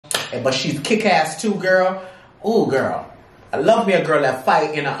but she's kick-ass too, girl. Ooh, girl. I love me a girl that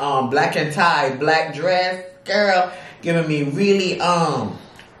fight in a black and tie, black dress, girl, giving me really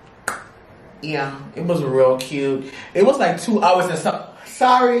yeah, it was real cute. It was like 2 hours and something.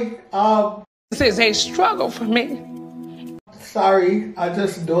 Sorry, this is a struggle for me. Sorry, I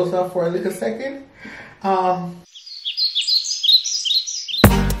just dozed off for a little second. How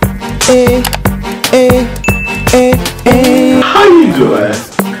you doing?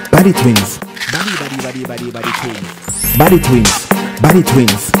 BaddieTwinz. BaddieTwinz. BaddieTwinz.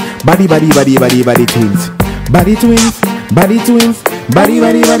 BaddieTwinz. BaddieTwinz. BaddieTwinz. BaddieTwinz.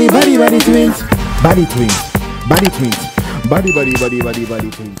 BaddieTwinz. BaddieTwinz.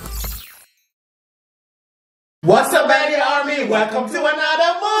 BaddieTwinz. What's up, Baddie Army? Welcome to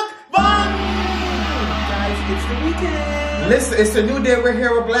another mukbang! Guys, it's the weekend. Listen, it's a new day. We're here.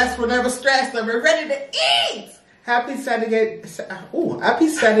 We're blessed. We're never stressed. And we're ready to eat. Happy Saturday. Happy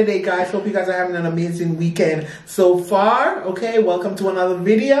Saturday, guys. Hope you guys are having an amazing weekend so far. Okay, welcome to another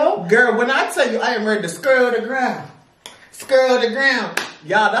video. Girl, when I tell you I am ready to scroll the ground. Scroll the ground.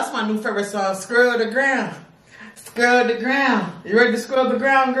 Y'all, that's my new favorite song. Scroll the ground. Scroll the ground. You ready to scroll the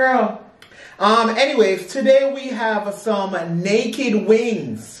ground, girl? Anyways, today we have some naked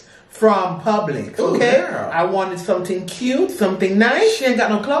wings from Publix, okay? Ooh, I wanted something cute, something nice. She ain't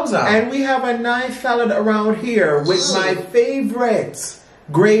got no clothes on. And we have a nice salad around here with my favorite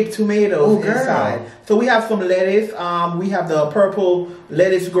grape tomatoes inside. So we have some lettuce. We have the purple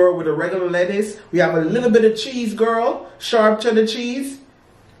lettuce, girl, with a regular lettuce. We have a little bit of cheese, girl, sharp cheddar cheese,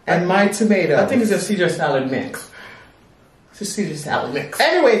 and my tomato. I think it's a Caesar salad mix. Caesar salad mix.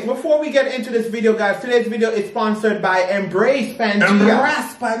 Anyways, before we get into this video, guys, today's video is sponsored by Embrace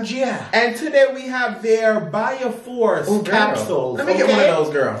PANGAEA. And today we have their BIOFORCE capsules. Let me get one of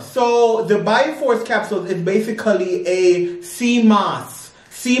those, girls. So the BIOFORCE capsules is basically a CMOSS,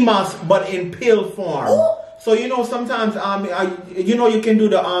 but in pill form. Ooh. So you know, sometimes you know, you can do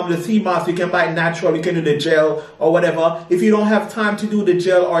the CMOSS, you can buy it natural, you can do the gel or whatever. If you don't have time to do the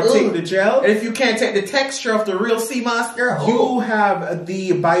gel or take the gel, and if you can't take the texture of the real CMOSS, girl, you have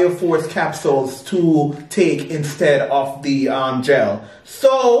the BIOFORCE capsules to take instead of the gel.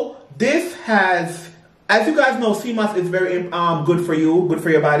 So this has, as you guys know, CMOSS is very good for you, good for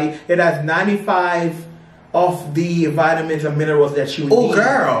your body. It has 95 of the vitamins and minerals that you need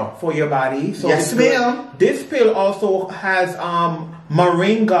for your body. So yes, ma'am. This pill also has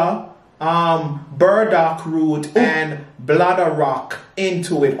moringa, burdock root, and bladder rock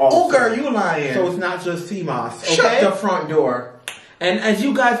into it also. Oh, girl, you lying. So it's not just CMOSS, okay? Shut the front door. And as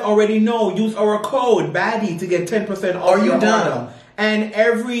you guys already know, use our code BADDIE to get 10% off. Are you done? And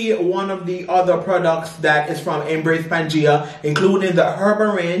every one of the other products that is from Embrace PANGAEA, including the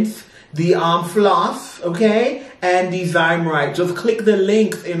HERBA-RINSE, the FLOSS, okay, and the ZYME-RIGHT. Just click the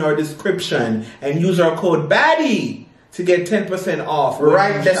links in our description and use our code BADDIE to get 10% off.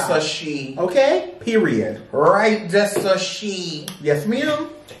 Right, that's a she. Okay, period. Right, that's a she. Yes, ma'am.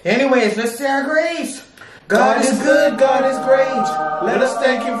 Anyways, let's say our grace. God is good, God is great. Let us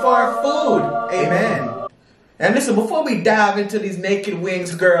thank Him for our food. Amen. And listen, before we dive into these naked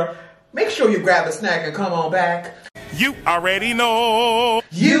wings, girl, make sure you grab a snack and come on back. You already know.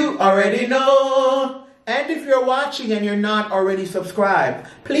 You already know. And if you're watching and you're not already subscribed,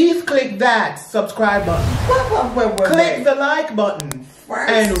 please click that subscribe button. Click the like button.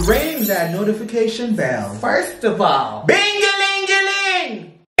 And ring that notification bell. First of all,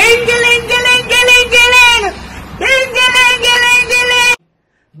 bing-a-ling-a-ling! Bing-a-ling-a-ling-a-ling-a-ling! Bing-a-ling-a-ling-a-ling!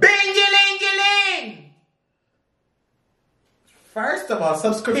 Bing-a-ling-a-ling! First of all,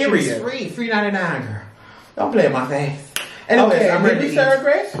 subscription is free. $3.99, girl. Don't play in my face. Anyways, I'm ready to eat. Sarah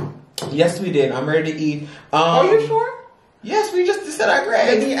Grace? Yes, we did. I'm ready to eat. Are you sure? Yes, we just said our grace.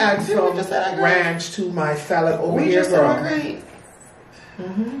 Let me add some ranch to my salad over here, girl. We just said our grace.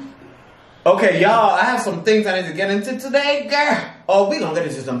 Okay, y'all, I have some things I need to get into today, girl. Oh, we gonna get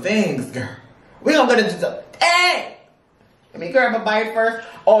into some things, girl. We gonna get into some... Hey! Let me grab a bite first.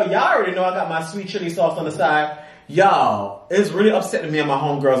 Oh, y'all already know I got my sweet chili sauce on the side. Y'all, it's really upsetting me and my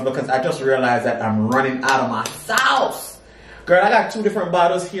homegirls because I just realized that I'm running out of my sauce. Girl, I got 2 different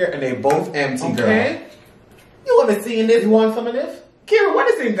bottles here and they both empty, girl. Okay. You want to see this? You want some of this? Kira, what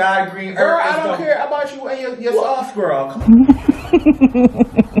is in God green earth? Girl, I don't care about you and your sauce, girl. Come on.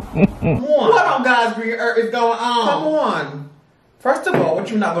 Come on. What on God's green earth is going on? Come on. First of all,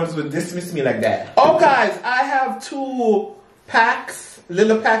 what you not going to do is dismiss me like that. Oh, guys, I have 2 packs,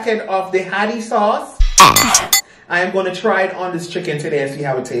 little packet of the Hattie sauce. I am going to try it on this chicken today and see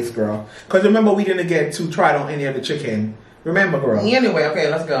how it tastes, girl. Because remember, we didn't get to try it on any of the chicken. Remember, girl. Anyway, okay,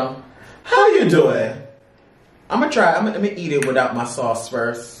 let's go. How you doing? I'm going to try. Let me eat it without my sauce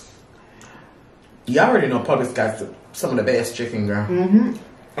first. You already know Publix got some of the best chicken, girl. And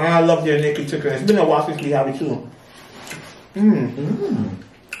I love their naked chicken. It's been a while since we have it too.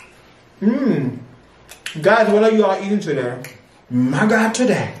 Guys, what are you all eating today? My God,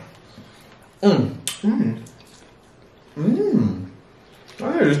 today. Oh,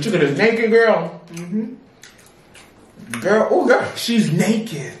 this chicken is naked, girl. Girl, oh girl. She's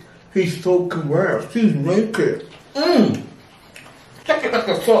naked. He's so correct. She's naked. Chicken like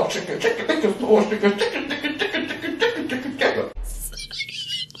a salt chicken. Chicken like a salt chicken. Chicken.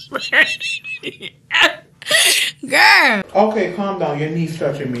 Girl. Okay, calm down. Your knee's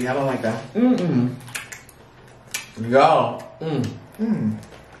touching me. I don't like that. Y'all.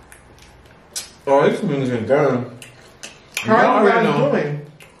 Oh, this means it, girl. How are you guys doing?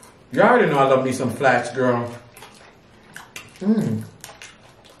 Y'all already know I love me some flats, girl.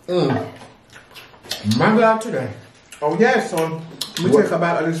 My God, today. Oh yes, so we take a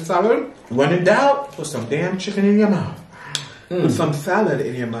bite of this salad. When in doubt, put some damn chicken in your mouth. Put some salad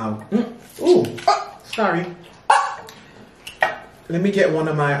in your mouth. Ooh, sorry. Let me get one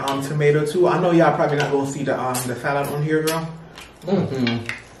of my tomato too. I know y'all probably not gonna see the salad on here, girl.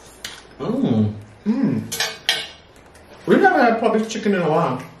 We never had Publix chicken in a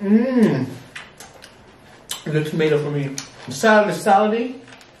while. And the tomato for me. The salad is salady.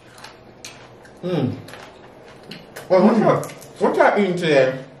 Well, what y'all eating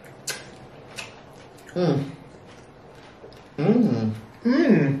today?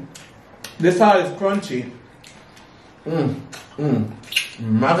 This salad is crunchy.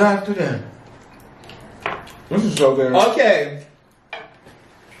 My God, today. This is so good. Okay.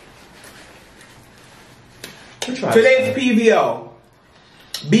 Today's PVO.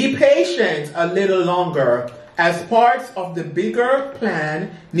 Be patient a little longer, as parts of the bigger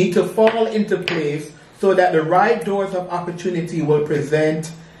plan need to fall into place so that the right doors of opportunity will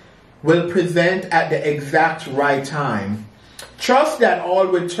present at the exact right time. Trust that all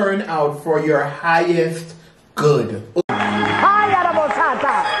will turn out for your highest good.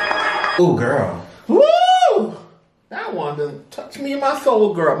 Oh, girl. Woo! That one done touch me in my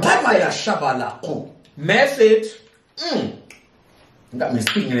soul, girl. Message. Got me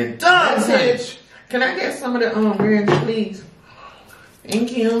speaking in tongues. Message. Can I get some of the ranch, please?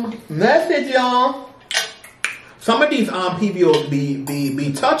 Thank you. Message, y'all. Some of these PVOs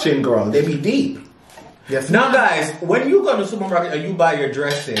be touching, girl. They be deep. Yes. Now, guys, when you go to the supermarket and you buy your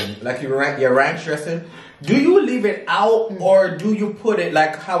dressing, like your ranch dressing, do you leave it out or do you put it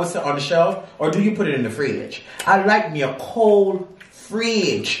like how it's on the shelf, or do you put it in the fridge? I like me a cold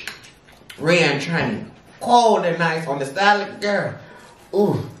fridge ranch, honey. Cold and nice on the salad, girl.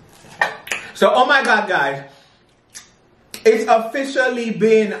 Ooh. So, oh my God, guys. It's officially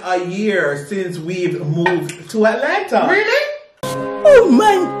been a year since we've moved to Atlanta. Really? Oh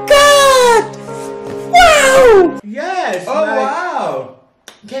my God. Wow. Yes. Oh, wow.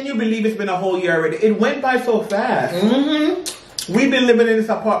 Can you believe it's been a whole year already? It went by so fast. We've been living in this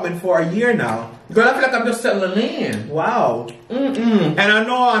apartment for a year now. Girl, I feel like I'm just settling in. Wow. And I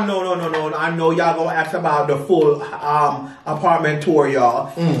know y'all gonna ask about the full apartment tour,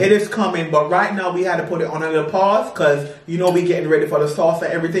 y'all. It is coming, but right now we had to put it on a little pause because you know we getting ready for the sauce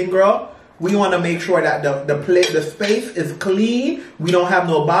and everything, girl. We want to make sure that the space is clean. We don't have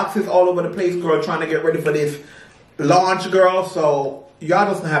no boxes all over the place, girl, trying to get ready for this launch, girl. So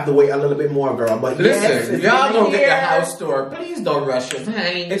y'all just have to wait a little bit more, girl. But listen, yes, y'all gonna get the house tour. Please don't rush us,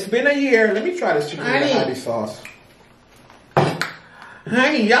 honey. It's been a year. Let me try this chicken with the honey sauce.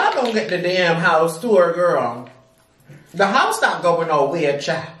 Honey, y'all gonna get the damn house tour, girl. The house not going nowhere,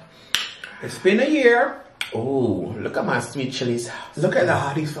 child. It's been a year. Oh, look at my sweet chili sauce. Look at the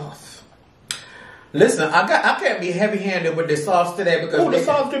honey sauce. Listen, I can't be heavy-handed with this sauce today because the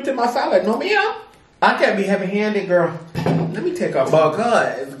sauce dripped in my salad. No, meow. I can't be heavy-handed, girl. Let me take off.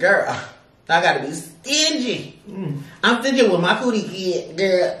 Because, girl, I gotta be stingy. I'm stingy with my cootie kid,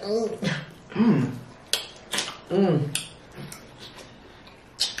 girl.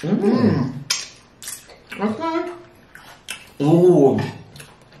 Okay. Ooh.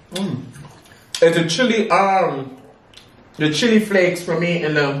 It's the chili flakes for me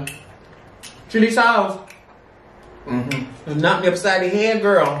and the chili sauce. It knocked me upside the head,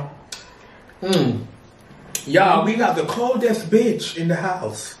 girl. Y'all, we got the coldest bitch in the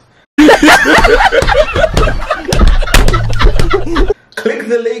house. Click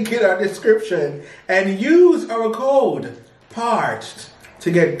the link in our description and use our code PARCHED to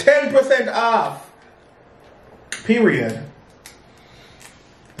get 10% off. Period.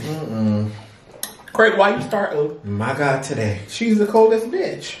 Craig, why you startled? My God, today. She's the coldest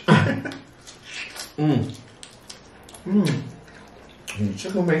bitch.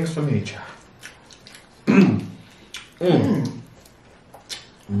 Chicken wings for me, child. My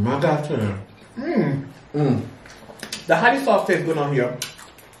God, the honey sauce tastes good on here.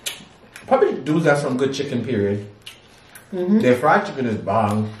 Probably dudes have some good chicken, period. Their fried chicken is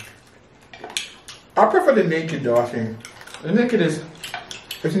bomb. I prefer the naked though, I think. The naked is,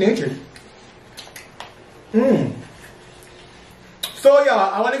 it's naked. So y'all,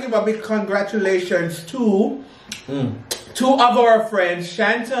 I want to give a big congratulations to two of our friends,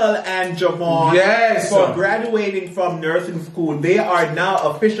 Chantel and Javon, for graduating from nursing school. They are now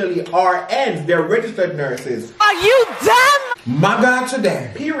officially RNs. They're registered nurses. Are you done? My God,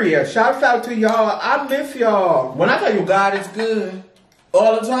 today. Period. Shouts out to y'all. I miss y'all. When I tell you God is good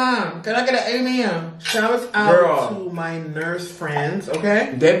all the time, can I get an amen? Shouts out to my nurse friends,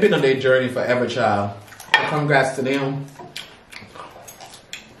 okay? They've been on their journey forever, child. So congrats to them.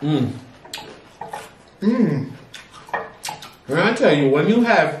 When I tell you, when you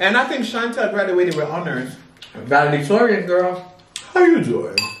have, and I think Chantal graduated with honors. Valedictorian, girl. How you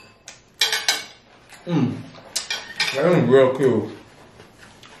doing? That was real cool.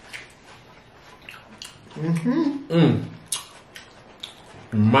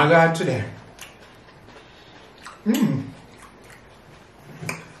 My God, today.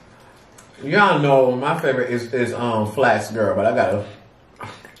 Y'all know my favorite is Flash Girl, but I gotta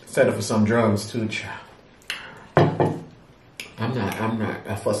set up for some drums too, child. I'm not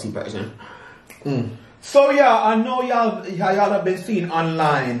a fussy person. So yeah, I know y'all have been seeing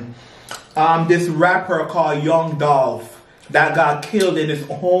online this rapper called Young Dolph that got killed in his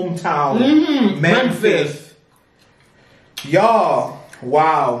hometown, Memphis. Y'all,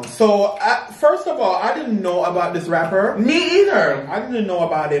 wow. So first of all, I didn't know about this rapper. Me either. I didn't know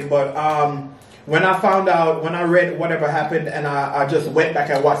about it, but when I found out, when I read whatever happened, and I just went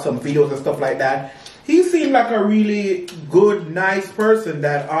back and watched some videos and stuff like that, he seemed like a really good, nice person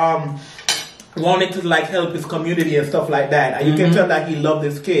that wanted to like help his community and stuff like that. And you can tell that he loved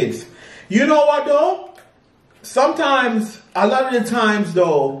his kids. You know what though? Sometimes, a lot of the times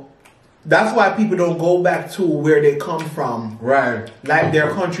though, that's why people don't go back to where they come from. Right. Like their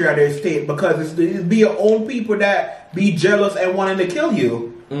country or their state. Because it's be your own people that be jealous and wanting to kill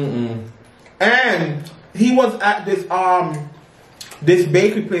you. And he was at this this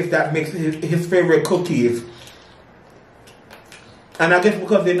bakery place that makes his favorite cookies. And I guess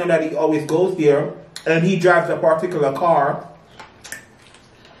because they know that he always goes there, and he drives a particular car.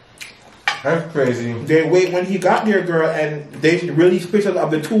 That's crazy. They wait when he got there, girl, and they released pictures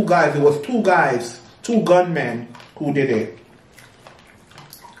of the two guys. It was two guys, two gunmen who did it.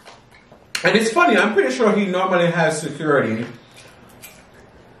 And it's funny, I'm pretty sure he normally has security.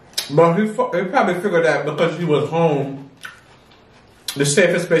 But he probably figured that because he was home, the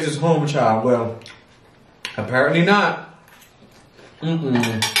safest place is home, child. Well, apparently not.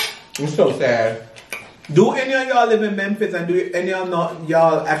 It's so sad. Do any of y'all live in Memphis, and do any of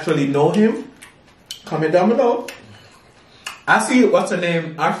y'all actually know him? Comment down below. I see, what's her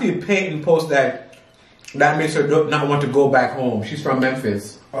name? I see Peyton post that makes her not want to go back home. She's from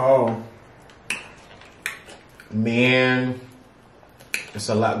Memphis. Oh. Man. It's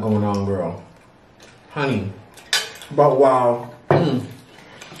a lot going on, girl. Honey. But wow.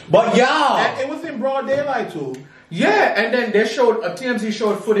 But y'all. And it was in broad daylight too. Yeah, and then they showed, TMZ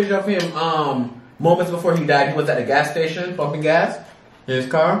showed footage of him moments before he died. He was at a gas station pumping gas in his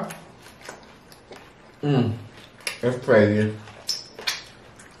car. That's crazy.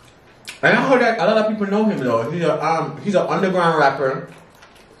 And I heard that a lot of people know him though. He's an underground rapper.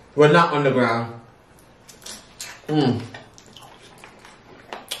 Well, not underground.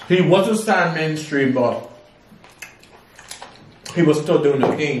 He wasn't signed mainstream, but he was still doing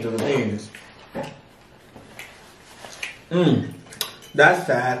the things of the things. That's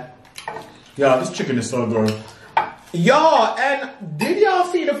sad. Y'all, this chicken is so good. Y'all, and did y'all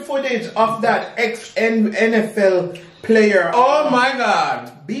see the footage of that ex-NFL player? Oh my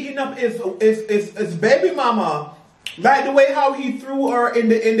God. Beating up his baby mama. Like the way how he threw her in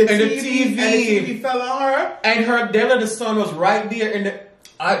the TV. And the TV fell on her. And her the son was right there in the...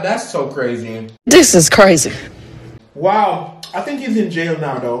 that's so crazy. This is crazy. Wow. I think he's in jail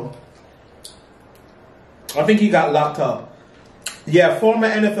now though. I think he got locked up. Yeah, former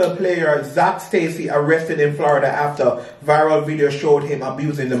NFL player Zach Stacy arrested in Florida after viral video showed him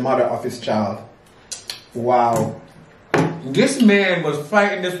abusing the mother of his child. Wow. This man was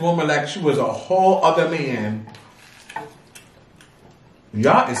fighting this woman like she was a whole other man.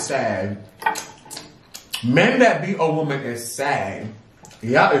 Y'all is sad. Men that beat a woman is sad.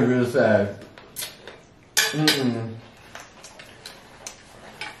 Y'all is real sad.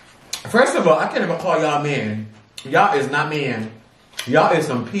 First of all, I can't even call y'all men. Y'all is not men. Y'all is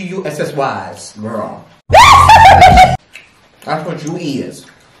some PUSSYs, girl. That's what you is.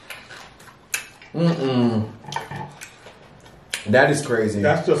 That is crazy.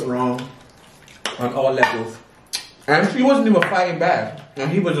 That's just wrong. On all levels. And she wasn't even fighting back.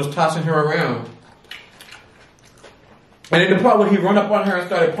 And he was just tossing her around. And in the part when he run up on her and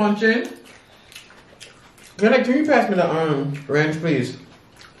started punching. Can you pass me the wrench, please?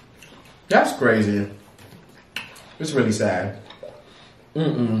 That's crazy. It's really sad.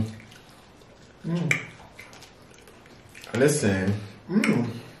 Listen.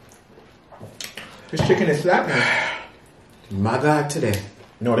 This chicken is slapping. My God, today.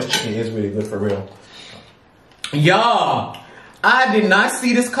 No, this chicken is really good for real. Y'all, I did not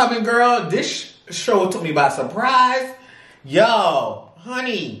see this coming, girl. This show took me by surprise. Yo,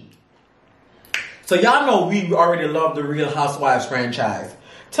 honey. So y'all know we already love the Real Housewives franchise.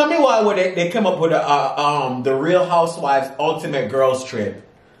 Tell me why they came up with the Real Housewives Ultimate Girls Trip.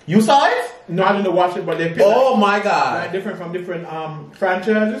 You saw it? No, I didn't watch it, but they picked oh my God. like different from different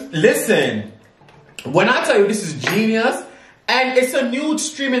franchises. Listen, when I tell you this is genius, and it's a new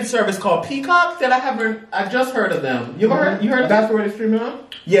streaming service called Peacock that I just heard of them. You heard of them? That's where they're streaming on?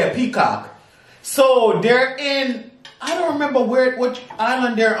 Yeah, Peacock. So they're in, I don't remember which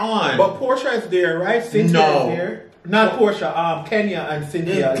island they're on. But Portia is there, right? Cynthia is there. Not Portia, Kenya and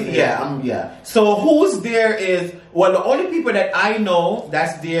Cynthia. Yeah. So who's there is, well, the only people that I know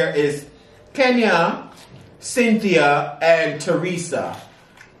that's there is Kenya, Cynthia, and Teresa.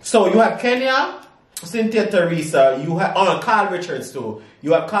 So you have Kenya, Cynthia, Teresa, you have, Kyle Richards too.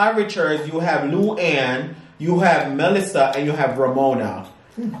 You have Kyle Richards, you have Lou Ann, you have Melissa, and you have Ramona.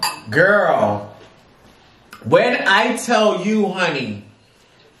 Girl, when I tell you, honey,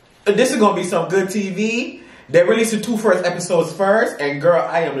 this is going to be some good TV. They released the 2 first episodes first, and girl,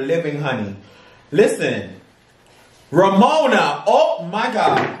 I am living, honey. Listen, Ramona, oh my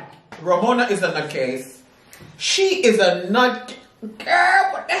God. Ramona is a nutcase. She is a nut.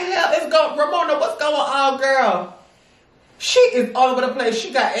 Girl, what the hell is going on? Ramona, what's going on, girl? She is all over the place.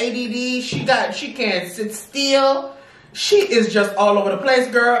 She got ADD. She can't sit still. She is just all over the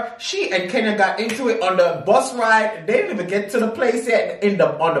place, girl. She and Kenya got into it on the bus ride. They didn't even get to the place yet.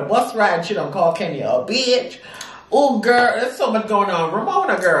 On the bus ride, she done call Kenya a bitch. Oh, girl, there's so much going on.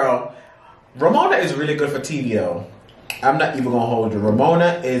 Ramona, girl. Ramona is really good for TV, though. I'm not even gonna hold you.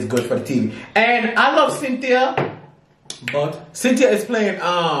 Ramona is good for the TV. And I love Cynthia, but Cynthia is playing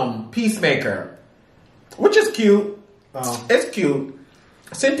Peacemaker, which is cute. It's cute.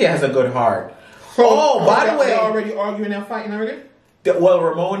 Cynthia has a good heart. So, by the way, they're already arguing and fighting already? Well,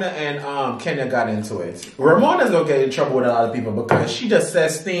 Ramona and Kenya got into it. Ramona's gonna get in trouble with a lot of people because she just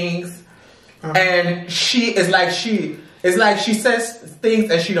says things, and she says things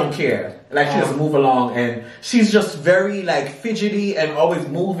and she don't care. Like she just move along, and she's just very like fidgety and always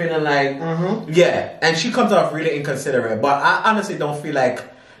moving and like yeah. And she comes off really inconsiderate. But I honestly don't feel like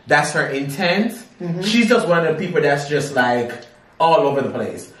that's her intent. She's just one of the people that's just like all over the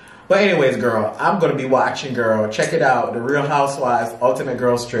place. But anyways, girl, I'm going to be watching, girl. Check it out. The Real Housewives Ultimate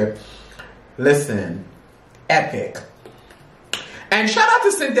Girls Trip. Listen. Epic. And shout out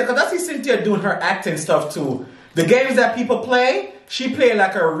to Cynthia, because I see Cynthia doing her acting stuff too. The games that people play, she play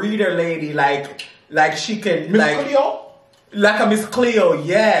like a reader lady. Like she can... Miss Cleo? Like a Miss Cleo,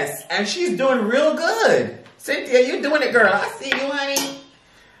 yes. And she's doing real good. Cynthia, you doing it, girl. I see you, honey.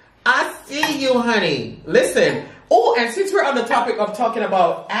 I see you, honey. Listen... Oh, and since we're on the topic of talking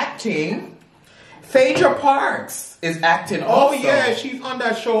about acting, Phaedra Parks is acting also. Oh yeah, she's on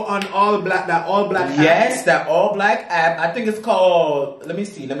that show on that All Black Yes, that All Black app. I think it's called, let me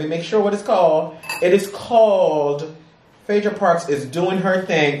see, let me make sure what it's called. It is called, Phaedra Parks is doing her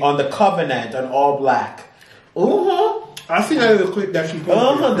thing on The Covenant on All Black. I seen that little clip that she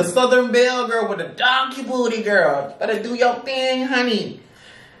posted. The Southern Belle girl with the donkey booty, girl. Better do your thing, honey.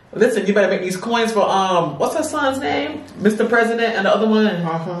 Listen, you better make these coins for, what's her son's name? Mr. President and the other one.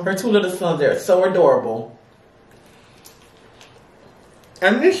 Her 2 little sons, they're so adorable.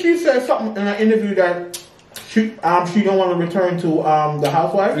 And then she said something in an interview that she don't want to return to the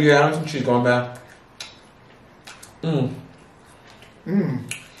Housewives. Yeah, I don't think she's going back.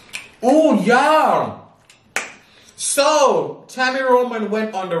 Oh, yeah. So, Tammy Roman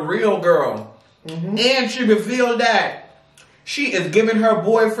went on The Real Girl. And she revealed that she is giving her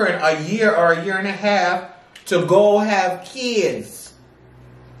boyfriend a year or a year and a half to go have kids.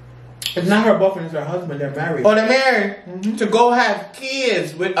 It's not her boyfriend, it's her husband. They're married. Oh, they're married? To go have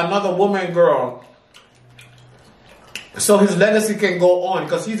kids with another woman, girl. So his legacy can go on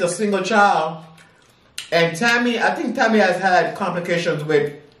because he's a single child. And Tammy, I think Tammy has had complications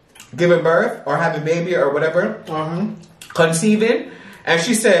with giving birth or having baby or whatever. Conceiving. And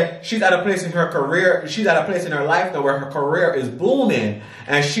she said she's at a place in her career, she's at a place in her life now where her career is booming.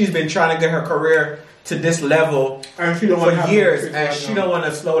 And she's been trying to get her career to this level and she don't for want years. And she don't want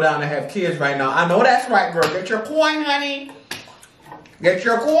to slow down and have kids right now. I know that's right, girl. Get your coin, honey. Get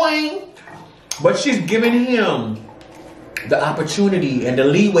your coin. But she's giving him the opportunity and the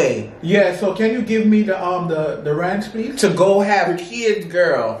leeway. Yeah, so can you give me the ranch, please? To go have kids,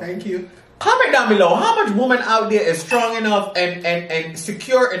 girl. Thank you. Comment down below how much woman out there is strong enough and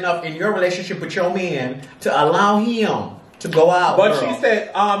secure enough in your relationship with your man to allow him to go out. But girl. she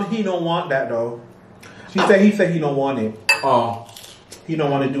said he don't want that though. He said he don't want it. Oh. He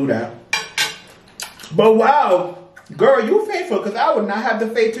don't want to do that. But wow, girl, you faithful because I would not have the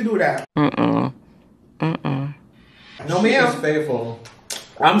faith to do that. Mm-mm. No, ma'am. She's faithful.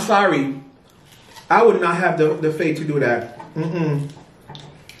 I'm sorry. I would not have the faith to do that.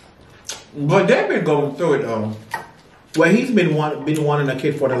 But they've been going through it though. Well, he's been wanting a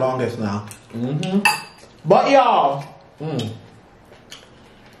kid for the longest now. But y'all,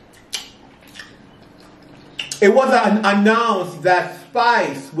 it was announced that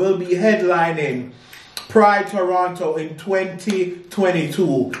Spice will be headlining Pride Toronto in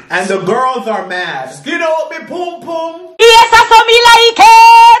 2022, and the girls are mad. Skin out me pum pum. Yes, that's how me like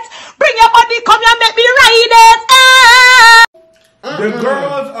it. Bring your body, come and make me ride it. The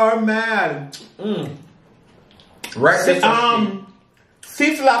girls are mad. Right.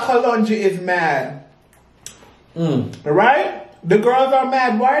 Sisla Kalonji is mad. Right? The girls are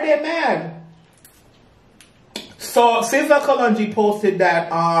mad. Why are they mad? So Sisla Kalonji posted that.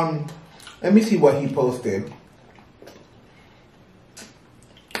 Let me see what he posted.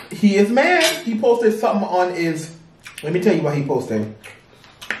 He is mad. He posted something on his. Let me tell you what he posted.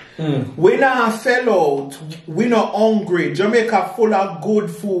 We not sell out. We not hungry. Jamaica full of good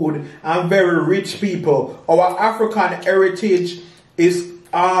food and very rich people. Our African heritage is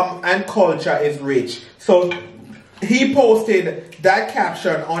and culture is rich. So he posted that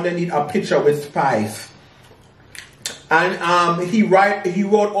caption underneath a picture with Spice. And he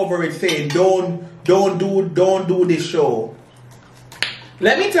wrote over it saying, don't do this show.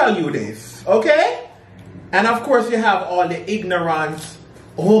 Let me tell you this, okay? And of course you have all the ignorant,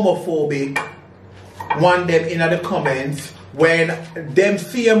 homophobic one them in the comments when them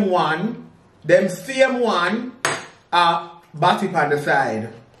CM1 batty on the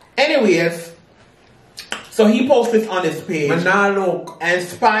side. Anyways, so he posted on his page. And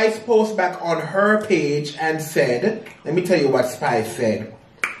Spice posted back on her page and said, let me tell you what Spice said.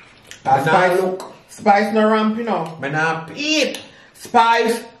 Spice no ramp, you know.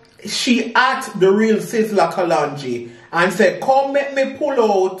 Spice, she at the real Sizzla Kalonji and said, come make me pull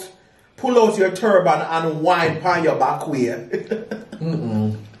out your turban and wine upon your back way.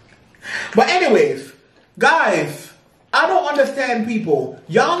 But anyways, guys, I don't understand people.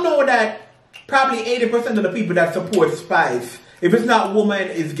 Y'all know that probably 80% of the people that support Spice, if it's not woman,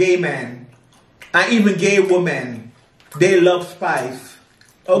 it's gay men. And even gay women, they love Spice.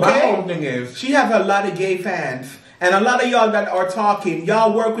 Okay? My whole thing is, she has a lot of gay fans. And a lot of y'all that are talking,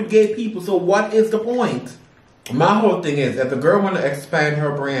 y'all work with gay people, so what is the point? My whole thing is, if the girl want to expand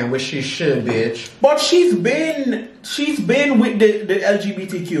her brand, which she should, bitch. But she's been with the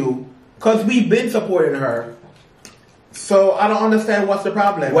LGBTQ, because we've been supporting her. So I don't understand what's the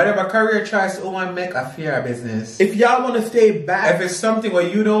problem. Whatever career choice you want to make, a fair business. If y'all want to stay back. If it's something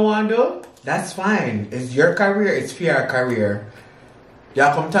what you don't want to do, that's fine. It's your career, it's fair career.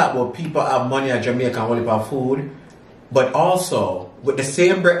 Y'all come talk about people have money at Jamaica and only for food. But also, with the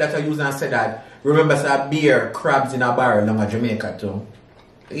same breath that I use and said that, remember that beer, crabs in a barrel in Jamaica too.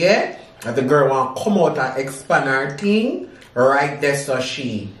 Yeah? If the girl want to come out and expand her thing, right there so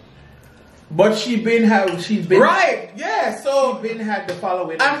she. But she's been right, yeah, so she's been had the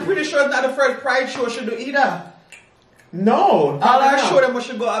following. I'm pretty sure it's not the first Pride show she do either. No. All I show them we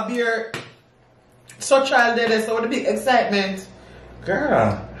should go a beer so child there, so with the big excitement.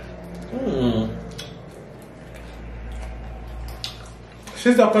 Girl.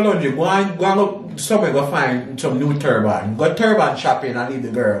 Sister Kalonji, go somewhere go find some new turban. Go turban shopping and leave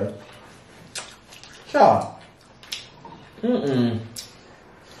the girl. Sure.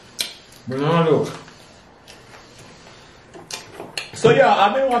 But now look. So yeah,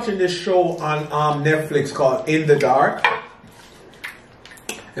 I've been watching this show on Netflix called In the Dark.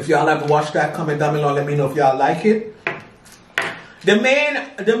 If y'all ever watched that, comment down below. Let me know if y'all like it.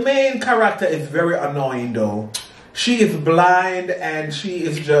 The main character is very annoying though. She is blind and she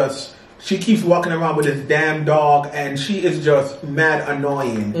keeps walking around with this damn dog and she is just mad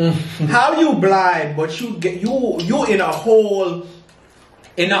annoying. How you blind but you in a whole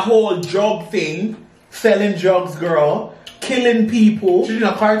drug thing, selling drugs, girl, killing people, She's in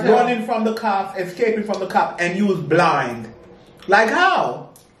a cartel. running from the cops, escaping from the cop, and you was blind. Like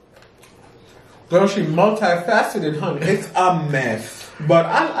how? Girl, she multifaceted, honey. It's a mess. But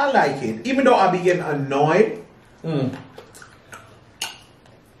I like it. Even though I be getting annoyed.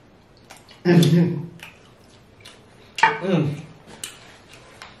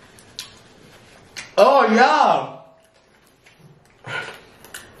 Oh, yeah.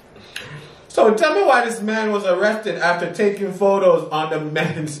 So tell me why this man was arrested after taking photos on the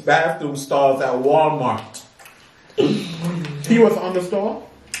men's bathroom stalls at Walmart. He was on the stall?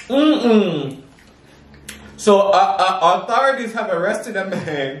 So authorities have arrested a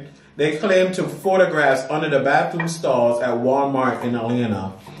man they claim took photographs under the bathroom stalls at Walmart in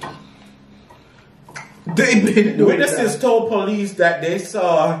Atlanta. Witnesses told police that they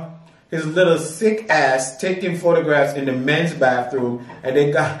saw his little sick ass taking photographs in the men's bathroom, and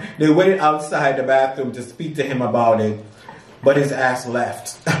they waited outside the bathroom to speak to him about it, but his ass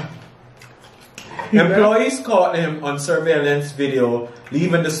left. Employees caught him on surveillance video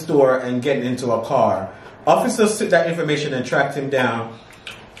leaving the store and getting into a car. Officers took that information and tracked him down.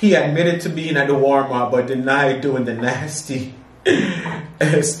 He admitted to being at the Walmart but denied doing the nasty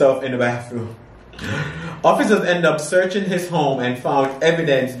stuff in the bathroom. Officers ended up searching his home and found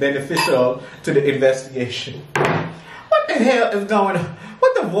evidence beneficial to the investigation. What the hell is going on?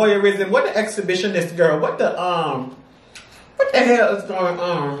 What the voyeurism? What the exhibitionist girl? What the hell is going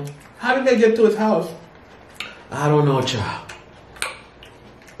on? How did they get to his house? I don't know, child.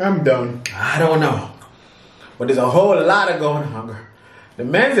 I'm done. I don't know. But there's a whole lot of going on, girl. The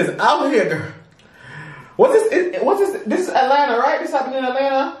men's is out here, girl. What's this? This is Atlanta, right? This happened in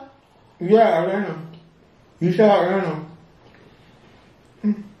Atlanta? Yeah, Atlanta. You saw Atlanta.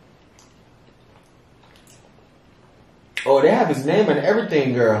 Oh, they have his name and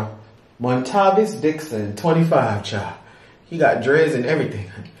everything, girl. Montavis Dixon, 25, child. He got dreads and everything.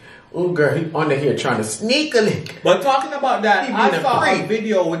 Oh, girl, he under here trying to sneak a lick. But talking about that, I saw a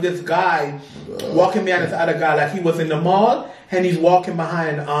video with this guy walking behind this other guy, like he was in the mall, and he's walking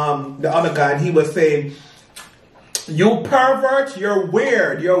behind the other guy, and he was saying, "You pervert, you're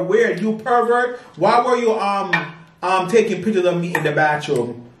weird, you pervert. Why were you taking pictures of me in the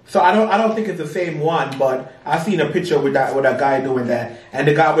bathroom?" So I don't think it's the same one, but I seen a picture with a guy doing that, and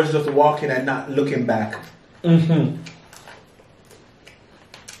the guy was just walking and not looking back.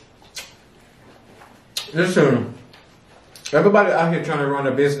 Listen, everybody out here trying to run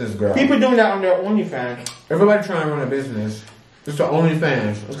a business, girl. People doing that on their OnlyFans. Everybody trying to run a business. It's the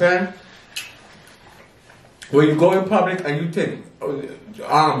OnlyFans, okay? Where you go in public and you take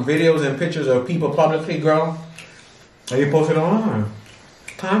videos and pictures of people publicly, girl, and you post it online.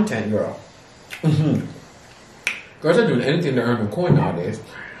 Content, girl. Girls are doing anything to earn a coin nowadays.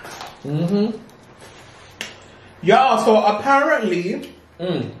 Y'all, so apparently,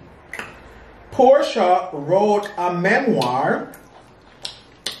 Portia wrote a memoir,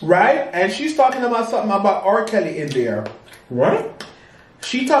 right? And she's talking about something about R. Kelly in there. What?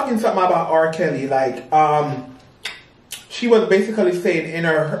 She talking something about R. Kelly, like, she was basically saying in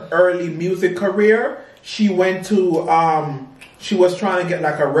her early music career, she went to, she was trying to get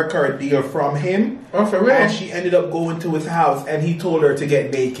like a record deal from him. Oh, for real? And she ended up going to his house and he told her to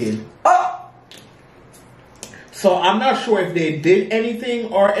get naked. So I'm not sure if they did anything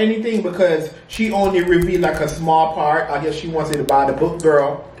because she only revealed like a small part. I guess she wanted to buy the book,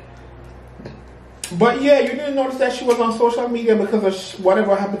 girl. But yeah, you didn't notice that she was on social media because of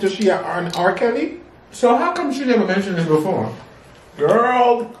whatever happened to she on R. Kelly? So how come she never mentioned this before?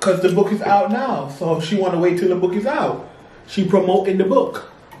 Girl, because the book is out now. So she want to wait till the book is out. She promoting the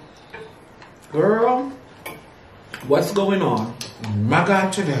book. Girl, what's going on? My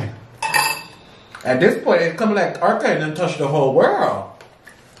God, today. At this point, it's coming like R. Kelly done touched the whole world.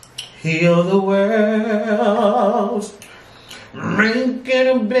 Heal the world. Make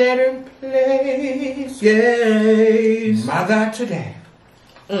it a better place. Yes. My God, today.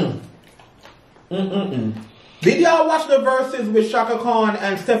 Did y'all watch the verses with Shaka Khan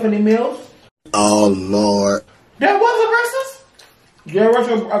and Stephanie Mills? Oh, Lord. There was a verses? There was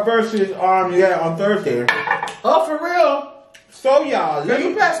a verses on Thursday. Oh, for real? So y'all, can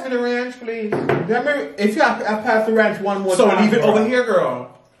you pass me the ranch, please? Let me, if you I pass the ranch one more time. So leave it over here,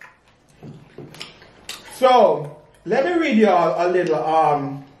 girl. So let me read y'all a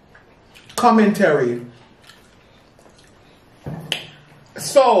little commentary.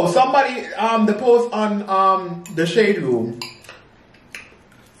 So somebody the post on the Shade Room.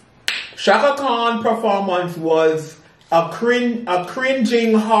 Shaka Khan performance was a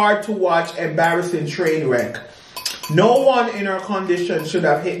cringing, hard to watch, embarrassing train wreck. No one in her condition should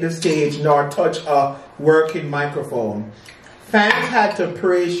have hit the stage nor touched a working microphone. Fans had to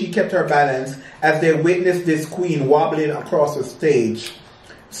pray she kept her balance as they witnessed this queen wobbling across the stage.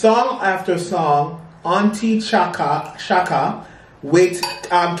 Song after song, Auntie Shaka with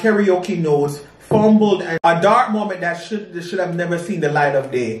karaoke notes fumbled, and a dark moment that should have never seen the light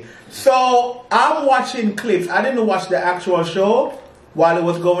of day. So I'm watching clips. I didn't watch the actual show while it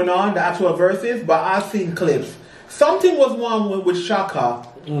was going on, the actual verses, but I've seen clips. Something was wrong with Shaka.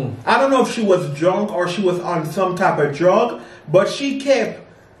 I don't know if she was drunk or she was on some type of drug, but she kept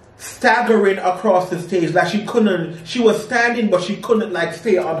staggering across the stage like she was standing but she couldn't like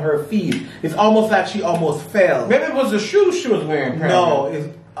stay on her feet. It's almost like she almost fell. Maybe it was the shoes she was wearing. No, it's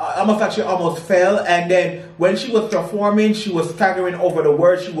almost like she almost fell, and then when she was performing she was staggering over the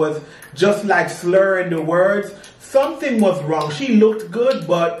words. She was just like slurring the words. Something was wrong. She looked good,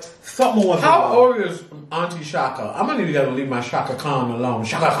 but something was wrong. How old is Auntie Shaka? I'm gonna need to leave my Shaka Khan alone.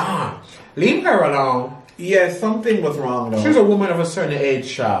 Shaka Khan, leave her alone. Yeah, something was wrong though. She's a woman of a certain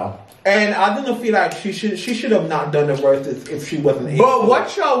age, child. And I didn't feel like she should have not done the verses if she wasn't able. But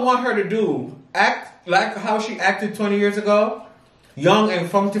what y'all want her to do? Act like how she acted 20 years ago? Young and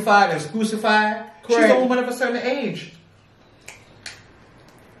funkified and crucified? She's a woman of a certain age.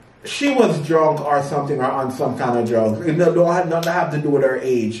 She was drunk or something, or on some kind of drugs. It don't have nothing to have to do with her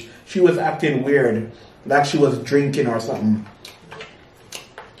age. She was acting weird, like she was drinking or something.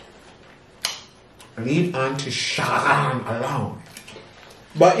 Leave Auntie Shaka alone.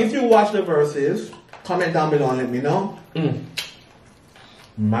 But if you watch the verses, comment down below and let me know.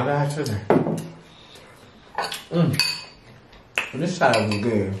 My God, today. This side was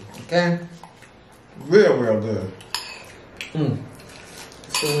good. Okay? Real good.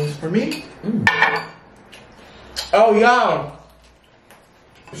 So it's for me. Oh, y'all.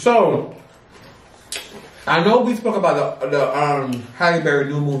 So, I know we spoke about the Halle Berry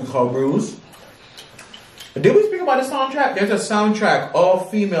new movie called Bruise. Did we speak about the soundtrack? There's a soundtrack,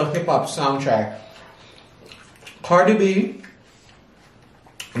 all-female hip-hop soundtrack. Cardi B,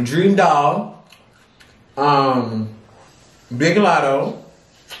 Dream Doll, Big Lotto,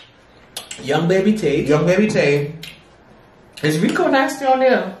 Young Baby Tate. Is Rico Nasty on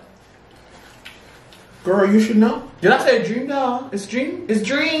there? Girl, you should know. Did I say Dream Doll? It's Dream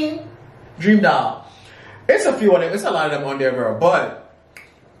Doll. It's a few of them. It's a lot of them on there, girl. But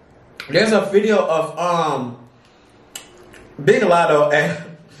there's a video of Big Lotto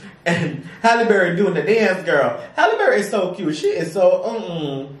and Halle Berry doing the dance, girl. Halle Berry is so cute. She is so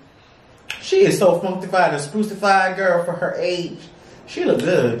funkified and sprucified, girl, for her age. She look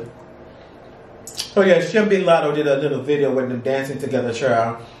good. Oh yeah, she and Big Lotto did a little video with them dancing together,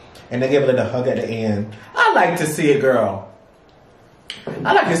 child. And they gave a little hug at the end. I like to see it, girl.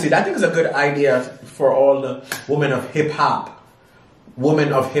 I like to see it. I think it's a good idea for all the women of hip hop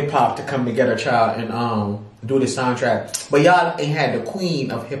to come together, child, and do the soundtrack. But y'all ain't had the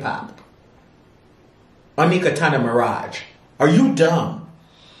queen of hip hop, Anika Tana Mirage. Are you dumb?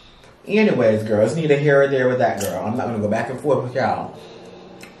 Anyways, girls, neither here or there with that girl. I'm not gonna go back and forth with y'all.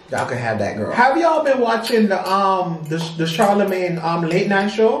 Y'all can have that girl. Have y'all been watching the Charlemagne late night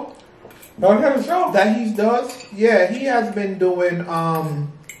show? Oh, hear the show that he does? Yeah, he has been doing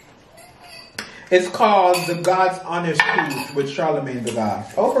it's called The God's Honest Truth with Charlemagne the God.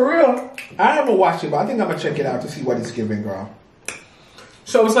 Oh, for real? I haven't watched it, but I think I'm gonna check it out to see what it's giving, girl.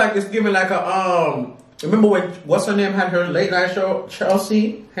 So it's giving like a remember when what's her name had her late night show,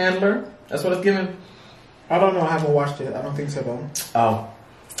 Chelsea Handler? That's what it's giving. I don't know. I haven't watched it. I don't think so though. Oh.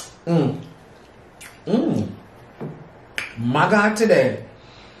 My God, today.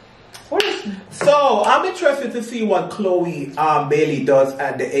 So I'm interested to see what Chloe Bailey does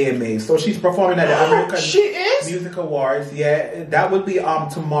at the AMA. So she's performing at the American Music Awards. Yeah, that would be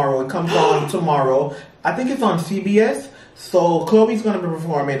tomorrow. It comes on tomorrow. I think it's on CBS. So Chloe's gonna be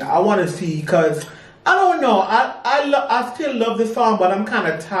performing. I want to see because I don't know. I still love the song, but I'm kind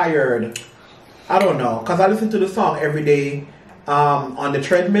of tired. I don't know because I listen to the song every day on the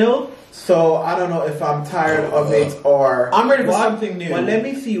treadmill. So I don't know if I'm tired of it or I'm ready for something new. But let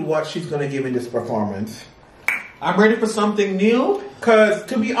me see what she's gonna give in this performance. I'm ready for something new. Cause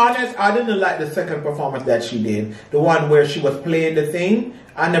to be honest, I didn't like the second performance that she did. The one where she was playing the thing.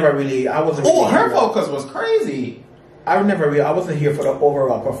 I wasn't. Oh, her focus was crazy. I wasn't here for the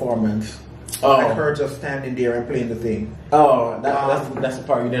overall performance. Oh. Like her just standing there and playing the thing. Oh, that's the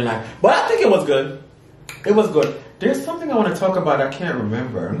part you didn't like. But I think it was good. It was good. There's something I want to talk about. I can't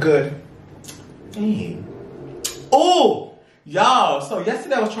remember. Good. Dang. Oh, y'all. So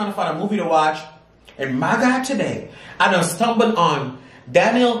yesterday I was trying to find a movie to watch. And my God, today, I done stumbled on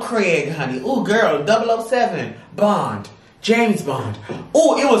Daniel Craig, honey. Ooh, girl, 007, Bond, James Bond.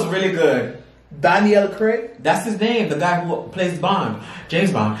 Ooh, it was really good. Daniel Craig? That's his name, the guy who plays Bond,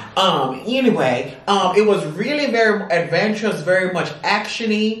 James Bond. Anyway, it was really very adventurous, very much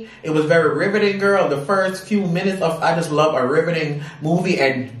actiony. It was very riveting, girl. The first few minutes of, I just love a riveting movie,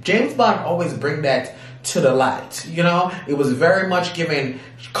 and James Bond always bring that to the light. You know, it was very much giving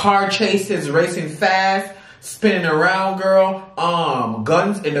car chases, racing fast, spinning around, girl.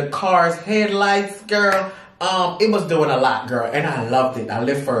 Guns in the car's headlights, girl. It was doing a lot, girl, and I loved it. I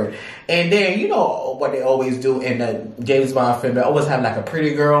lived for it. And then, you know what they always do in the James Bond film, they always have like a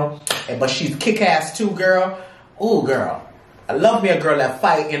pretty girl, but she's kick-ass too, girl. Ooh, girl. I love me a girl that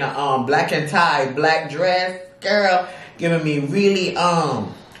fight in a black and tie, black dress, girl, giving me really,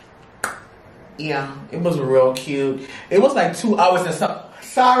 yeah, it was real cute. It was like 2 hours and something.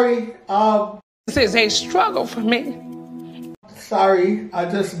 Sorry, This is a struggle for me. sorry, I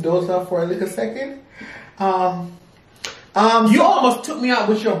just dozed off for a little second. You almost took me out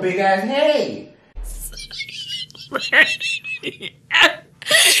with your big ass head.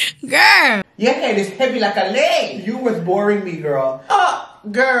 Girl. Your head is heavy like a leg. You was boring me, girl.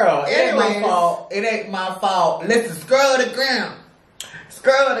 Girl, it ain't my Anyways. fault. It ain't my fault. Listen, scroll the ground.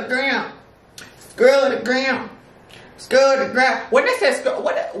 Scroll the ground. Scroll the ground. Scrub the ground. When they say scrub,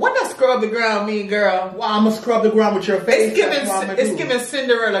 what does scrub the ground mean, girl? Well, I'm gonna scrub the ground with your face. It's giving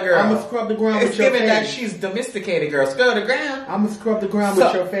Cinderella, girl. I'm gonna scrub the ground It's with your face. giving that she's domesticated, girl. Scrub the ground. I'm gonna scrub the ground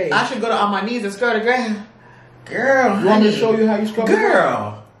with your face. I should go on my knees and scrub the ground. Girl, You want me to show you how you scrub the ground?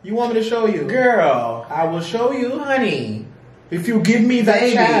 Girl, You want me to show you? girl, I will show you. honey, If you give me that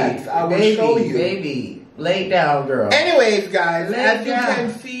baby, chance, I will baby, show you. baby, lay down, girl. Anyways, guys, Lay as you down.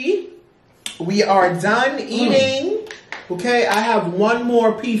 can see, we are done eating. Okay, I have one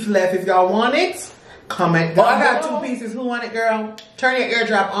more piece left. If y'all want it, comment down Oh, I got below. 2 pieces. Who want it, girl? Turn your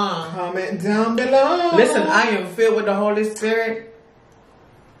eardrop on. Comment down below. Listen, I am filled with the Holy Spirit.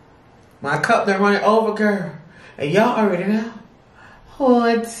 My cup done running over, girl. And y'all already know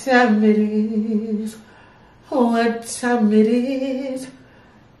what time it is. What time it is.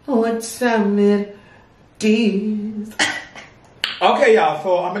 What time it is. Okay, y'all,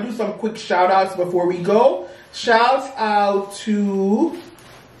 so I'm gonna do some quick shout outs before we go. Shouts out to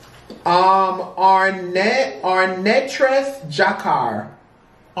Arnetress Jakar.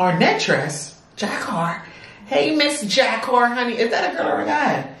 Arnetress? Jakar? Hey, Miss Jakar, honey. Is that a girl or a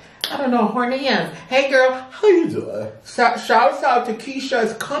guy? I don't know. Her name. Hey, girl. How you doing? Shouts out to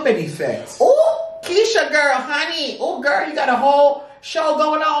Keisha's comedy set. Ooh, Keisha, girl, honey. Ooh, girl, you got a whole show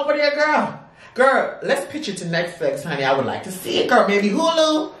going on over there, girl. Girl, let's pitch it to Netflix, honey. I would like to see it, girl. Maybe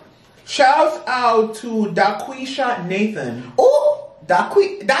Hulu. Shouts out to Daquisha Nathan. Ooh,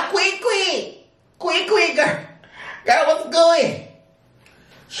 Queen, girl. Girl, what's going?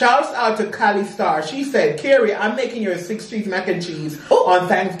 Shouts out to Kylie Star. She said, Carrie, I'm making your 6 cheese mac and cheese on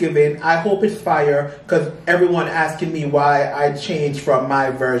Thanksgiving. I hope it's fire because everyone asking me why I changed from my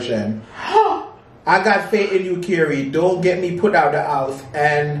version. I got faith in you, Carrie. Don't get me put out the house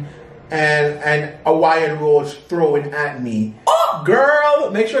and Hawaiian rolls throwing at me.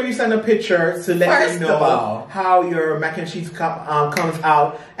 Girl, make sure you send a picture to let First me of know all. how your mac and cheese comes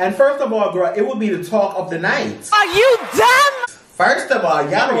out. And first of all, girl, it will be the talk of the night. Are you dumb? First of all,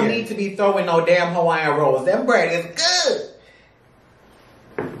 y'all don't Period. need to be throwing no damn Hawaiian rolls. Them bread is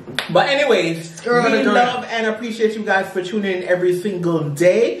good. But anyways, Girl, we girl. love and appreciate you guys for tuning in every single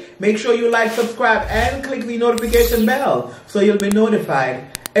day. Make sure you like, subscribe, and click the notification bell so you'll be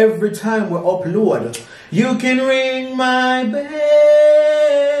notified every time we upload. You can ring my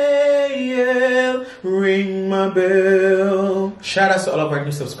bell, ring my bell. Shout out to all of our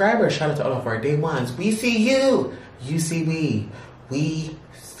new subscribers. Shout out to all of our day ones. We see you. You see we. We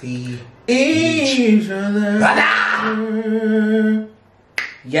see Each other.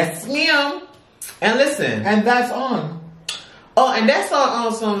 Yes, ma'am. And listen. And that's on. Oh, and that's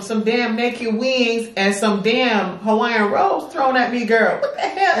on some damn naked wings and some damn Hawaiian rolls thrown at me, girl. What the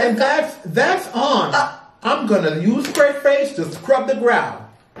hell? And that's on. I'm gonna use spray face to scrub the ground.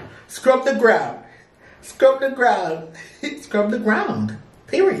 Scrub the ground. Scrub the ground. Scrub the ground.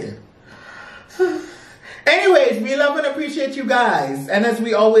 Period. Anyways, we love and appreciate you guys. And as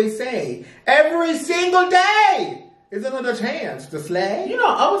we always say, every single day is another chance to slay. You know,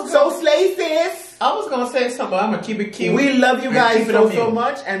 I was So slay, sis. gonna say something, but I'm gonna keep it cute. We love you And guys keep it so, on so you.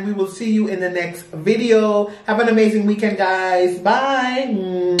 much. And we will see you in the next video. Have an amazing weekend, guys. Bye.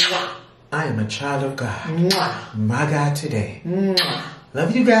 Mwah. I am a child of God. Mwah. My God today. Mwah.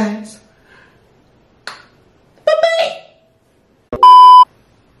 Love you guys.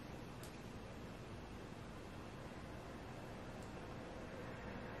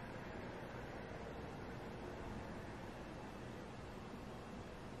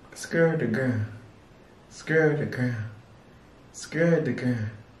 Skirt the girl. Skirt the girl. Skirt the girl.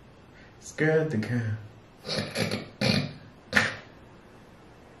 Skirt the girl.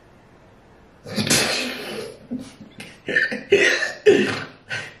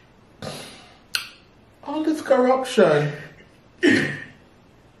 All this corruption.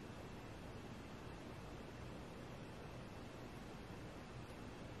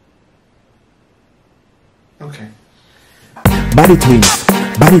 Okay. BaddieTwinz,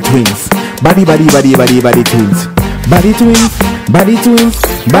 BaddieTwinz, BaddieTwinz, BaddieTwinz, BaddieTwinz, BaddieTwinz,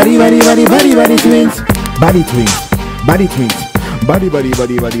 BaddieTwinz, BaddieTwinz, BaddieTwinz,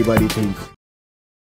 BaddieTwinz.